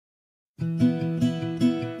Well,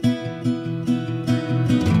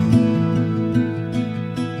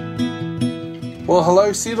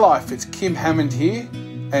 hello, City Life. It's Kim Hammond here,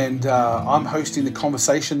 and I'm hosting the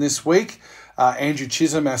conversation this week. Andrew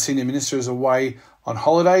Chisholm, our senior minister, is away on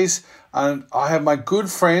holidays, and I have my good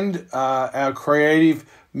friend, our creative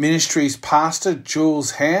ministries pastor,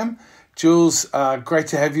 Julz Ham. Julz, great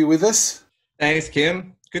to have you with us. Thanks,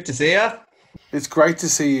 Kim. Good to see you. It's great to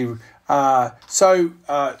see you. So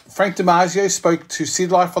Frank DiMarzio spoke to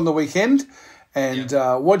City Life on the weekend, and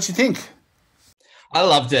what did you think? I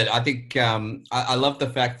loved it. I think I love the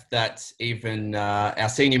fact that even our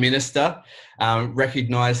senior minister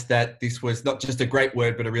recognised that this was not just a great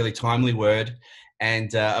word, but a really timely word,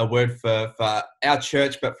 and a word for our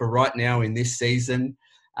church, but for right now in this season.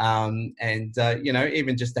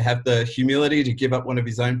 Even just to have the humility to give up one of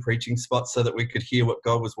his own preaching spots so that we could hear what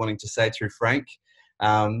God was wanting to say through Frank.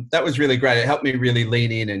 That was really great. It helped me really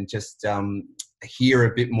lean in and just hear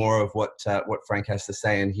a bit more of what Frank has to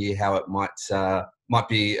say and hear how it might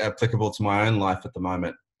be applicable to my own life at the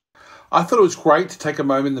moment. I thought it was great to take a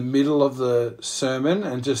moment in the middle of the sermon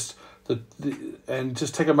and just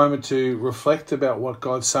take a moment to reflect about what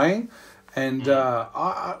God's saying. And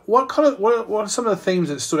what are some of the themes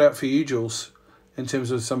that stood out for you, Julz, in terms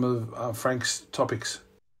of some of Frank's topics?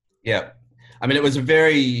 Yeah, I mean, it was a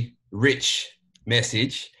very rich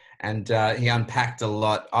message, and he unpacked a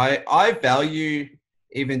lot. I value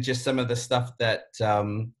even just some of the stuff that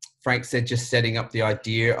Frank said, just setting up the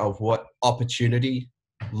idea of what opportunity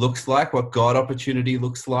looks like, what God opportunity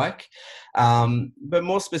looks like. But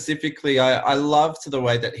more specifically, I loved the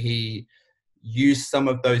way that he used some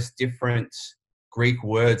of those different Greek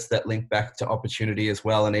words that link back to opportunity as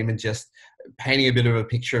well, and even just painting a bit of a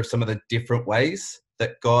picture of some of the different ways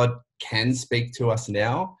that God can speak to us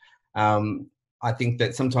now. I think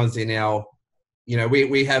that sometimes in our,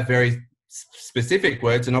 we have very specific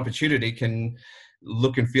words, and opportunity can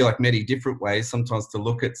look and feel like many different ways. Sometimes to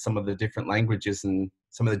look at some of the different languages and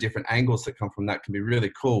some of the different angles that come from that can be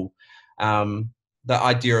really cool. The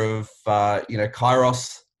idea of,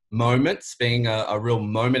 kairos moments being a real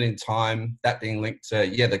moment in time, that being linked to,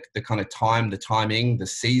 the kind of time, the timing, the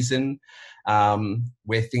season,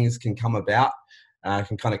 where things can come about,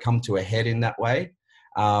 can kind of come to a head in that way.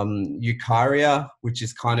 Eucharia, which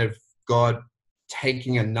is kind of God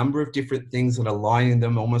taking a number of different things and aligning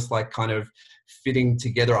them, almost like kind of fitting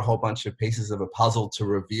together a whole bunch of pieces of a puzzle to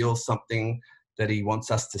reveal something that he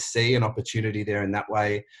wants us to see, an opportunity there in that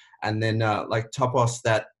way. And then like topos,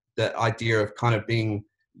 that idea of kind of being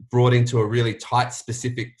brought into a really tight,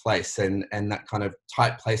 specific place, and that kind of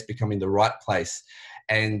tight place becoming the right place.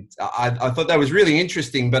 And I thought that was really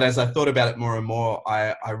interesting, but as I thought about it more and more,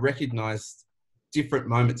 I recognized different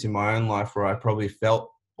moments in my own life where I probably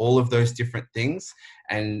felt all of those different things.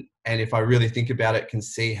 And if I really think about it, can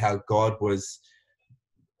see how God was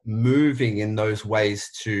moving in those ways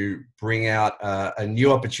to bring out a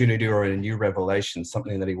new opportunity or a new revelation,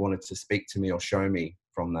 something that he wanted to speak to me or show me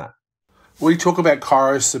from that. We talk about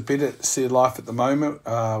Kairos a bit at City Life at the moment.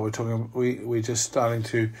 We're just starting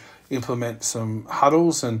to implement some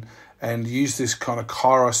huddles and use this kind of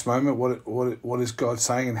Kairos moment. What is God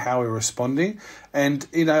saying and how we're responding? And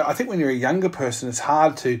I think when you're a younger person, it's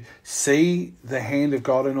hard to see the hand of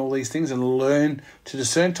God in all these things and learn to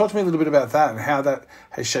discern. Talk to me a little bit about that and how that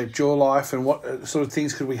has shaped your life, and what sort of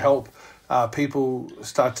things could we help people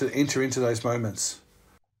start to enter into those moments.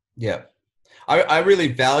 Yeah. I really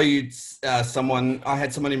valued someone. I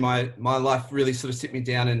had someone in my life really sort of sit me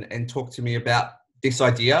down and talk to me about this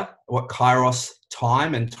idea, what Kairos,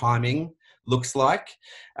 time and timing, looks like,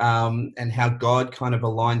 and how God kind of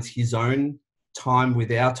aligns his own time with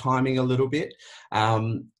our timing a little bit.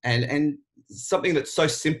 And something that's so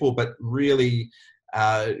simple but really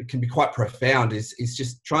can be quite profound is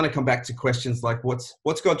just trying to come back to questions like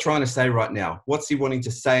what's God trying to say right now? What's he wanting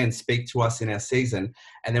to say and speak to us in our season?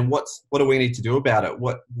 And then what do we need to do about it?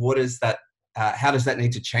 What is that? How does that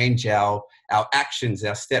need to change our actions,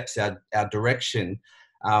 our steps, our direction?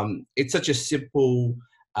 It's such a simple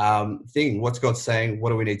thing. What's God saying?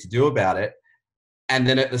 What do we need to do about it? And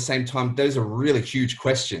then at the same time, those are really huge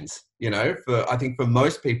questions. I think for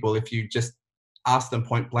most people, if you just ask them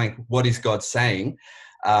point blank, what is God saying?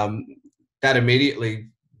 That immediately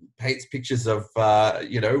paints pictures of,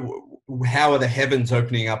 how are the heavens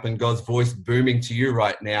opening up and God's voice booming to you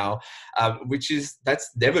right now, that's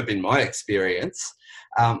never been my experience.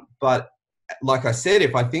 But like I said,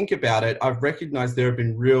 if I think about it, I've recognized there have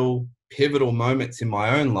been real pivotal moments in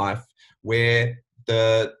my own life where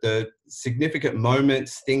the significant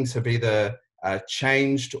moments, things have either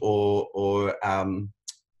changed or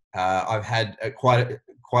I've had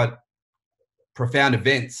quite profound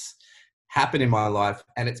events happen in my life.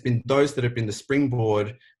 And it's been those that have been the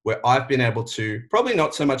springboard where I've been able to, probably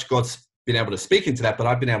not so much God's been able to speak into that, but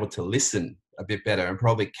I've been able to listen a bit better and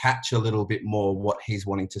probably catch a little bit more what he's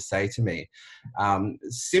wanting to say to me.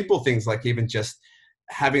 Simple things like even just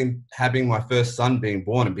having my first son being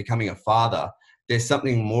born and becoming a father. There's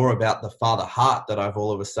something more about the father heart that I've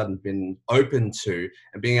all of a sudden been open to,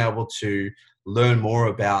 and being able to learn more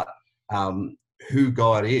about who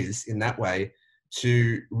God is in that way,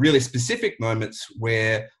 to really specific moments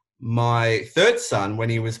where my third son, when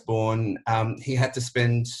he was born, he had to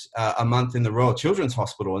spend a month in the Royal Children's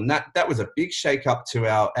Hospital. And that was a big shake up to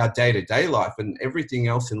our day-to-day life, and everything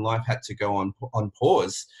else in life had to go on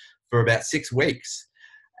pause for about 6 weeks.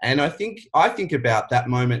 And I think about that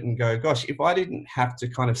moment and go, gosh, if I didn't have to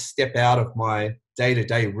kind of step out of my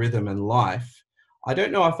day-to-day rhythm and life, I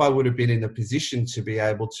don't know if I would have been in a position to be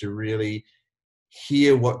able to really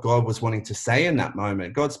hear what God was wanting to say in that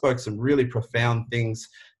moment. God spoke some really profound things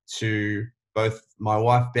to both my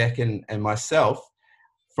wife, Beck, and myself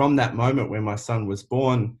from that moment when my son was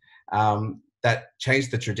born, that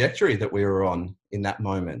changed the trajectory that we were on in that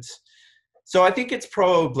moment. So I think it's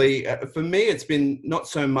probably, for me, it's been not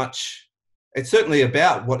so much, it's certainly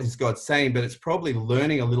about what is God saying, but it's probably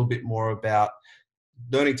learning a little bit more about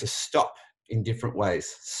learning to stop in different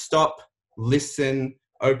ways. Stop, listen,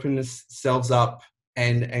 open ourselves up,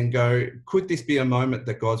 and go, could this be a moment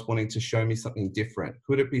that God's wanting to show me something different?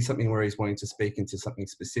 Could it be something where he's wanting to speak into something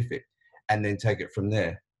specific, and then take it from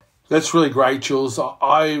there? That's really great, Jules.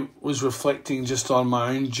 I was reflecting just on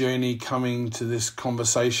my own journey coming to this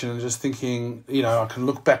conversation and just thinking, I can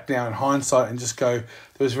look back now in hindsight and just go, there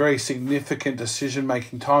was very significant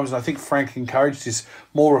decision-making times. And I think Frank encouraged this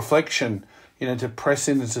more reflection, to press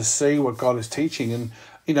in and to see what God is teaching. And,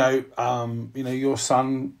 your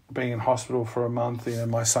son being in hospital for a month,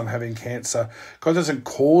 my son having cancer, God doesn't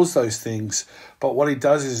cause those things. But what he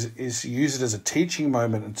does is use it as a teaching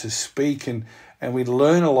moment and to speak, and we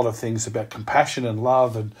learn a lot of things about compassion and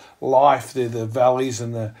love and life. They're the valleys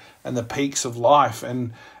and the peaks of life.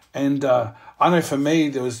 And I know for me,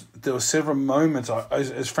 there were several moments.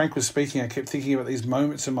 As Frank was speaking, I kept thinking about these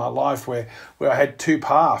moments in my life where I had two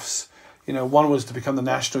paths. One was to become the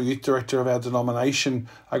national youth director of our denomination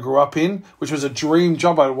I grew up in, which was a dream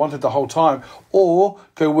job I wanted the whole time, or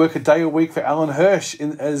go work a day a week for Alan Hirsch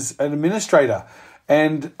as an administrator.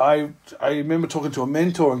 And I remember talking to a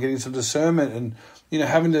mentor and getting some discernment and,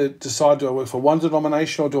 having to decide, do I work for one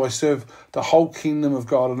denomination or do I serve the whole kingdom of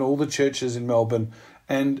God and all the churches in Melbourne?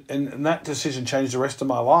 And that decision changed the rest of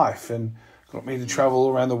my life and got me to travel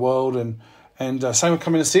around the world. And same with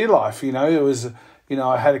coming to Sea Life. It was,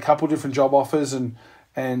 I had a couple different job offers and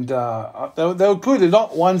they were good. They're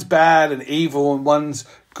not, one's bad and evil and one's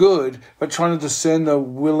good, but trying to discern the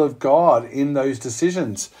will of God in those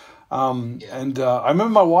decisions. And I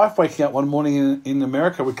remember my wife waking up one morning in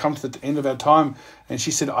America. We'd come to the end of our time, and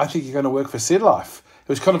she said, "I think you're going to work for Sea Life." It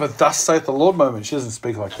was kind of a "Thus saith the Lord" moment. She doesn't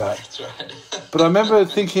speak like that. That's right. But I remember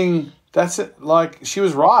thinking, that's it. Like, she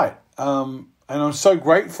was right. And I'm so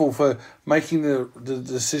grateful for making the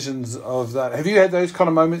decisions of that. Have you had those kind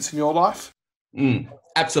of moments in your life?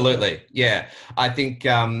 Absolutely. Yeah. I think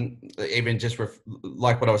even just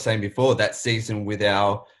like what I was saying before, that season with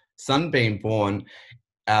our son being born,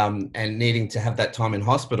 and needing to have that time in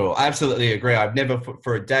hospital. I absolutely agree. I've never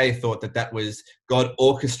for a day thought that was God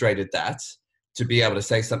orchestrated that to be able to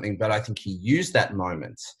say something, but I think he used that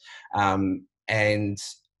moment. And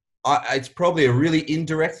it's probably a really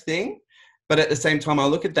indirect thing, but at the same time, I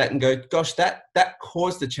look at that and go, gosh, that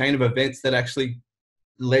caused the chain of events that actually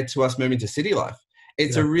led to us moving to City Life.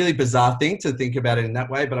 It's a really bizarre thing to think about it in that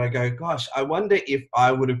way, but I go, gosh, I wonder if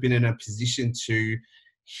I would have been in a position to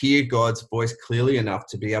hear God's voice clearly enough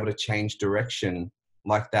to be able to change direction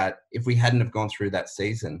like that if we hadn't have gone through that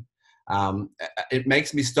season. It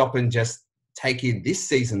makes me stop and just take in this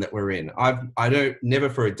season that we're in. I never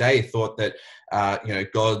for a day thought that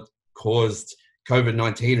God caused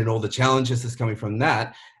COVID-19 and all the challenges that's coming from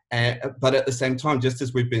that. But at the same time, just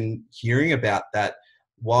as we've been hearing about that,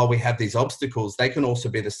 while we have these obstacles, they can also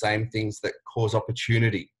be the same things that cause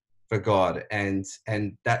opportunity for God. And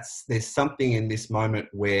there's something in this moment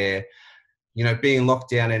where, being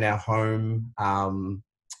locked down in our home,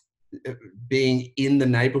 being in the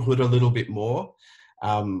neighborhood a little bit more,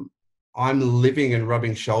 I'm living and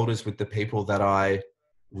rubbing shoulders with the people that I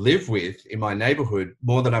live with in my neighborhood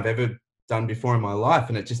more than I've ever done before in my life.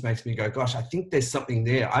 And it just makes me go, gosh, I think there's something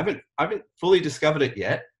there. I haven't fully discovered it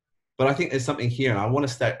yet, but I think there's something here and I want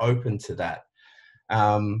to stay open to that.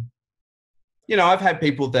 I've had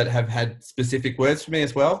people that have had specific words for me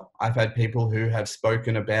as well. I've had people who have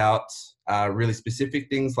spoken about really specific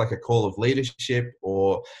things like a call of leadership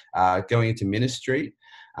or going into ministry.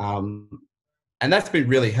 Um, and that's been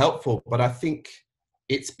really helpful. But I think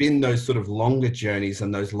it's been those sort of longer journeys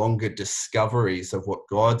and those longer discoveries of what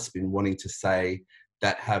God's been wanting to say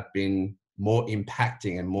that have been more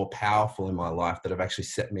impacting and more powerful in my life, that have actually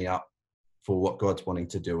set me up for what God's wanting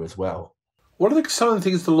to do as well. What are some of the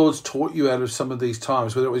things the Lord's taught you out of some of these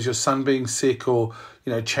times, whether it was your son being sick or,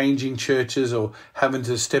 changing churches or having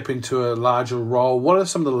to step into a larger role? What are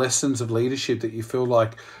some of the lessons of leadership that you feel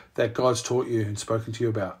like that God's taught you and spoken to you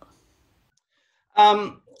about?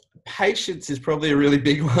 Patience is probably a really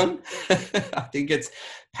big one. I think it's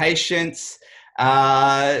patience.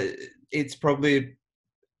 It's probably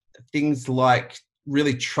things like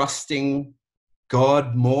really trusting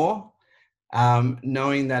God more,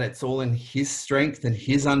 knowing that it's all in His strength and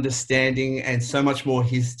His understanding and so much more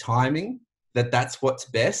His timing, that's what's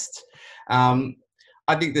best. I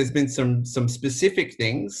think there's been some specific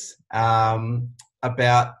things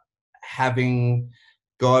about having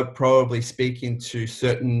God probably speaking to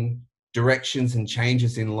certain directions and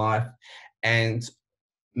changes in life, and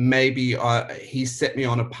maybe He's set me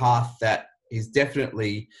on a path that is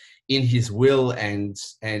definitely in His will and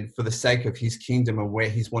for the sake of His kingdom and where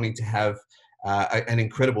He's wanting to have an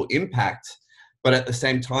incredible impact. But at the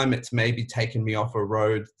same time, it's maybe taken me off a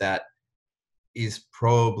road that is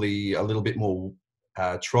probably a little bit more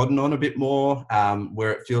trodden on a bit more,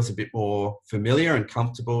 where it feels a bit more familiar and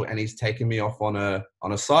comfortable, and He's taken me off on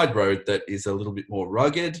a side road that is a little bit more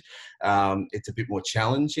rugged. It's a bit more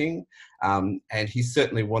challenging, and He's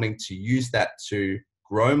certainly wanting to use that to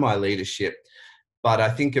grow my leadership. But I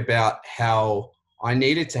think about how I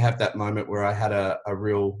needed to have that moment where I had a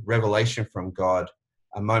real revelation from God,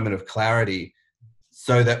 a moment of clarity,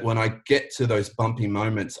 so that when I get to those bumpy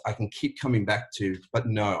moments, I can keep coming back to, but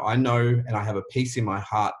no, I know, and I have a peace in my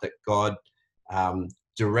heart that God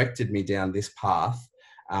directed me down this path,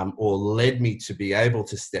 or led me to be able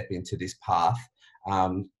to step into this path.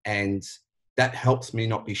 And that helps me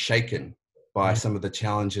not be shaken by some of the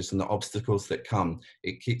challenges and the obstacles that come.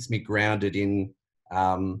 It keeps me grounded in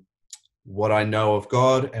what I know of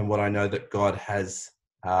God and what I know that God has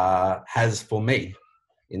for me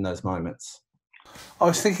in those moments. I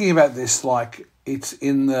was thinking about this, like it's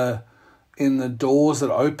in the doors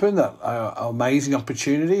that open, that are amazing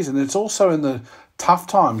opportunities, and it's also in the tough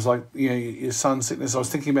times, like your son's sickness. I was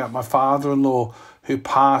thinking about my father-in-law who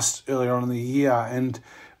passed earlier on in the year, and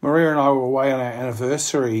Maria and I were away on our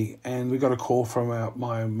anniversary, and we got a call from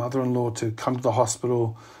my mother-in-law to come to the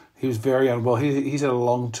hospital. He was very unwell. He's had a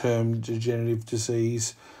long-term degenerative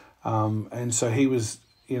disease, and so he was,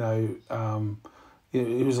 he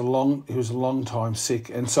was a long time sick,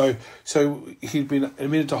 and so he'd been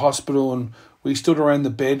admitted to hospital, and we stood around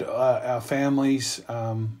the bed, our families,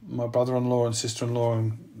 my brother-in-law and sister-in-law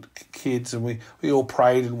and kids, and we all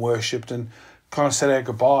prayed and worshipped and kind of said our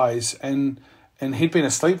goodbyes, and he'd been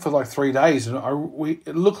asleep for like 3 days, and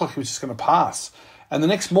it looked like he was just going to pass. And the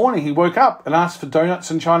next morning he woke up and asked for donuts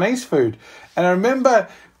and Chinese food, and I remember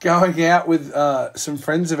going out with some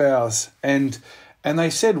friends of ours, and they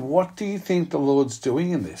said, "What do you think the Lord's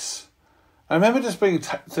doing in this?" I remember just being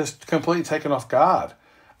just completely taken off guard.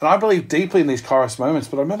 And I believe deeply in these Kairos moments,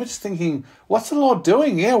 but I remember just thinking, what's the Lord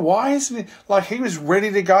doing? Yeah, why isn't he? Like, he was ready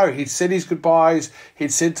to go. He'd said his goodbyes.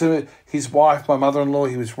 He'd said to his wife, my mother-in-law,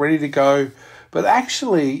 he was ready to go. But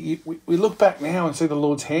actually, we look back now and see the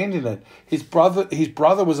Lord's hand in it. His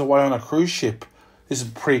brother was away on a cruise ship. This is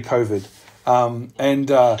pre-COVID.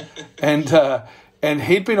 And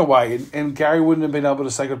he'd been away, and Gary wouldn't have been able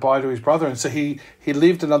to say goodbye to his brother. And so he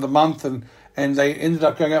lived another month, and they ended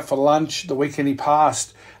up going out for lunch the weekend he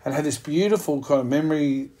passed, and had this beautiful kind of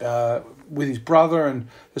memory with his brother. And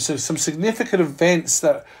there's some significant events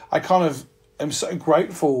that I kind of am so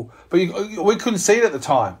grateful. But we couldn't see it at the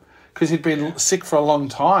time because he'd been sick for a long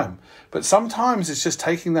time. But sometimes it's just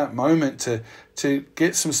taking that moment to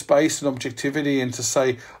get some space and objectivity, and to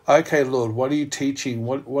say, okay, Lord, what are you teaching?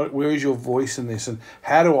 Where is your voice in this? And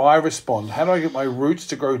how do I respond? How do I get my roots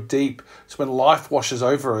to grow deep so when life washes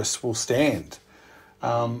over us, we'll stand?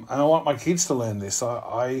 And I want my kids to learn this.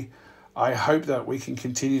 I hope that we can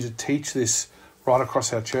continue to teach this right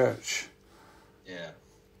across our church.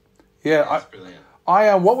 Yeah, that's brilliant.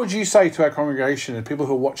 What would you say to our congregation and people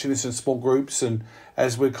who are watching this in small groups, and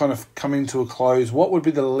as we're kind of coming to a close, what would be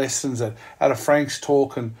the lessons out of Frank's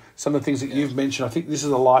talk and some of the things that you've mentioned? I think this is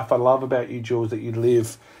a life I love about you, Julz, that you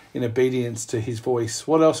live in obedience to his voice.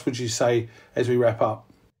 What else would you say as we wrap up?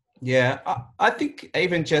 Yeah, I think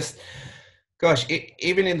even just gosh,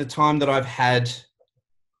 even in the time that I've had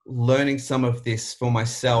learning some of this for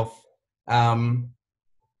myself, they're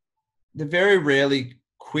very rarely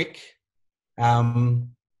quick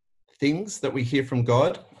things that we hear from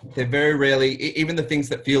God. They're very rarely, even the things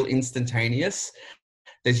that feel instantaneous,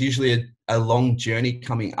 there's usually a long journey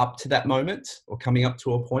coming up to that moment or coming up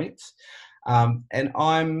to a point.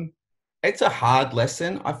 It's a hard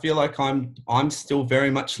lesson. I feel like I'm still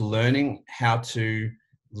very much learning how to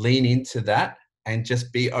lean into that and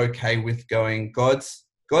just be okay with going, God's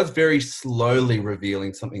very slowly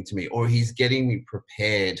revealing something to me, or he's getting me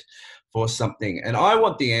prepared for something. And I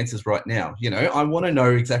want the answers right now. You know, I want to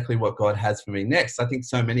know exactly what God has for me next. I think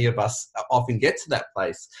so many of us often get to that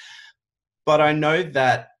place. But I know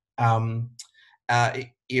that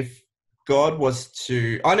if God was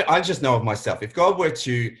to, I just know of myself, if God were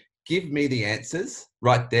to give me the answers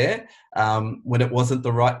right there when it wasn't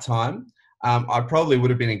the right time, I probably would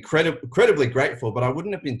have been incredibly grateful, but I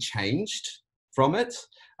wouldn't have been changed from it.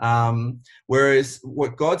 Whereas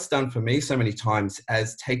what God's done for me so many times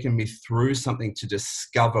has taken me through something to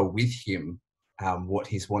discover with him what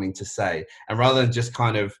he's wanting to say. And rather than just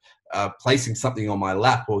kind of placing something on my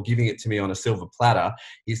lap or giving it to me on a silver platter,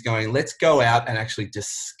 he's going, let's go out and actually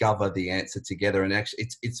discover the answer together. And actually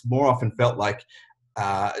it's more often felt like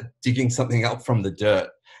digging something up from the dirt.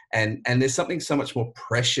 And there's something so much more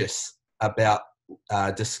precious about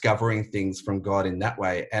discovering things from God in that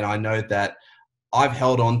way. And I know that I've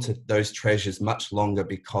held on to those treasures much longer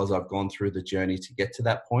because I've gone through the journey to get to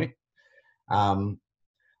that point.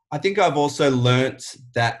 I think I've also learnt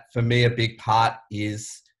that for me, a big part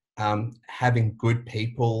is having good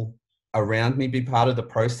people around me be part of the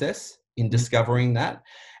process in discovering that.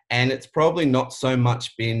 And it's probably not so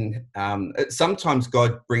much been, sometimes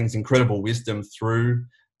God brings incredible wisdom through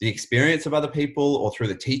the experience of other people or through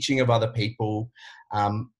the teaching of other people.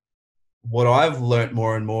 What I've learnt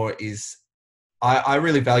more and more is I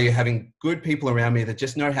really value having good people around me that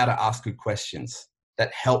just know how to ask good questions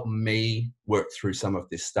that help me work through some of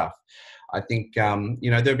this stuff. I think, there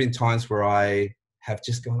have been times where I have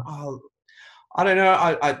just gone, I don't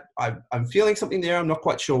know, I'm feeling something there. I'm not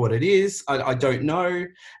quite sure what it is. I don't know.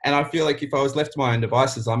 And I feel like if I was left to my own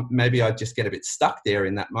devices, maybe I'd just get a bit stuck there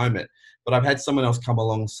in that moment. But I've had someone else come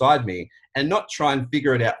alongside me and not try and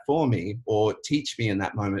figure it out for me or teach me in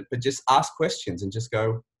that moment, but just ask questions and just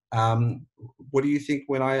go, what do you think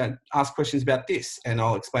when I ask questions about this? And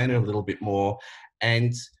I'll explain it a little bit more.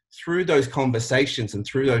 And through those conversations and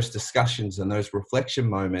through those discussions and those reflection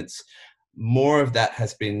moments, more of that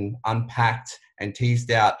has been unpacked and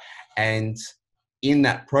teased out. And in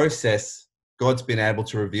that process, God's been able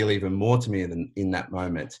to reveal even more to me in that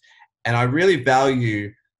moment. And I really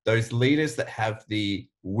value those leaders that have the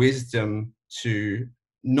wisdom to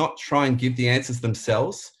not try and give the answers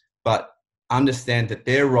themselves, but understand that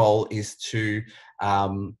their role is to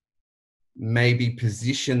maybe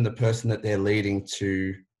position the person that they're leading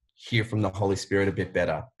to hear from the Holy Spirit a bit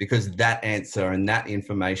better, because that answer and that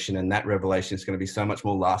information and that revelation is going to be so much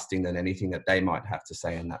more lasting than anything that they might have to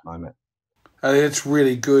say in that moment. It's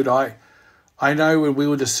really good. I know when we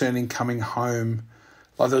were discerning coming home,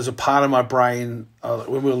 like there was a part of my brain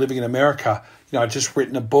when we were living in America, I'd just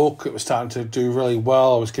written a book. It was starting to do really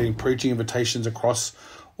well. I was getting preaching invitations across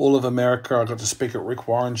all of America. I got to speak at Rick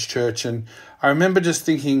Warren's church. And I remember just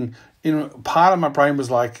thinking, part of my brain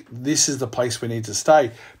was like, this is the place we need to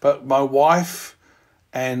stay. But my wife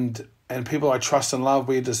and people I trust and love,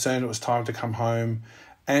 we had discerned it was time to come home.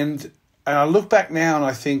 And I look back now and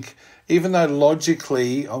I think, even though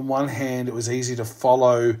logically, on one hand, it was easy to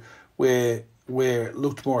follow where it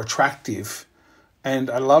looked more attractive, and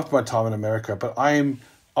I loved my time in America, but I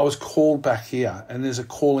was called back here, and there's a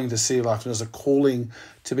calling to City Life, and there's a calling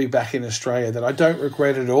to be back in Australia that I don't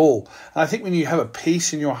regret at all. And I think when you have a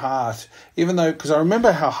peace in your heart, even though, because I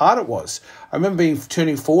remember how hard it was. I remember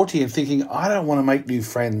turning 40 and thinking, I don't want to make new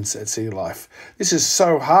friends at City Life. This is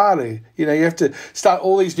so hard. You have to start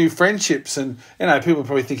all these new friendships, and people are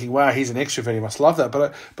probably thinking, wow, he's an extrovert, he must love that.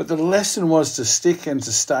 But the lesson was to stick and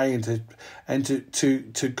to stay and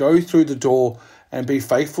to go through the door and be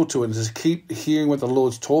faithful to it and just keep hearing what the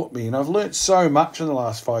Lord's taught me. And I've learnt so much in the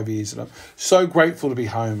last 5 years, and I'm so grateful to be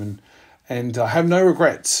home and I have no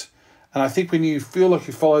regrets. And I think when you feel like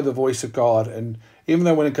you follow the voice of God, and even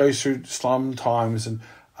though when it goes through slum times and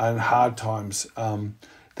hard times,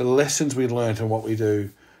 the lessons we learnt and what we do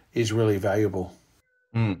is really valuable.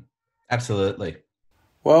 Absolutely.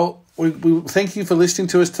 Well, we thank you for listening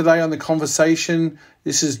to us today on The Conversation.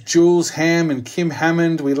 This is Julz Ham and Kim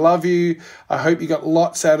Hammond. We love you. I hope you got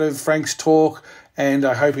lots out of Frank's talk, and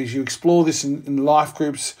I hope as you explore this in life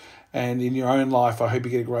groups And in your own life, I hope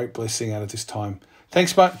you get a great blessing out of this time.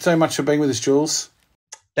 Thanks so much for being with us, Julz.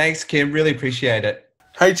 Thanks, Kim. Really appreciate it.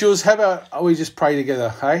 Hey, Julz, how about we just pray together,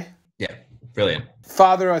 hey? Yeah, brilliant.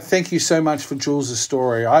 Father, I thank you so much for Julz'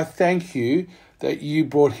 story. I thank you that you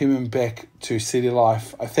brought him and Beck to City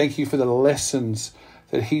Life. I thank you for the lessons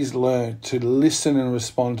that he's learned to listen and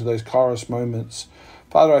respond to those Kairos moments.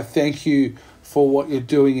 Father, I thank you for what you're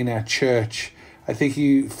doing in our church. I thank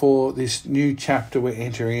you for this new chapter we're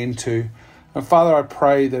entering into. And Father, I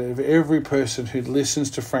pray that of every person who listens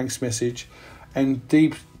to Frank's message and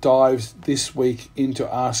deep dives this week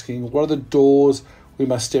into asking, what are the doors we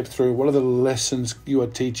must step through? What are the lessons you are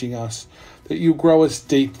teaching us? That you grow us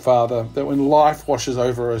deep, Father, that when life washes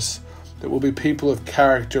over us, that we'll be people of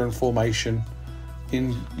character and formation.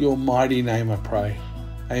 In your mighty name I pray.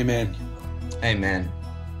 Amen. Amen.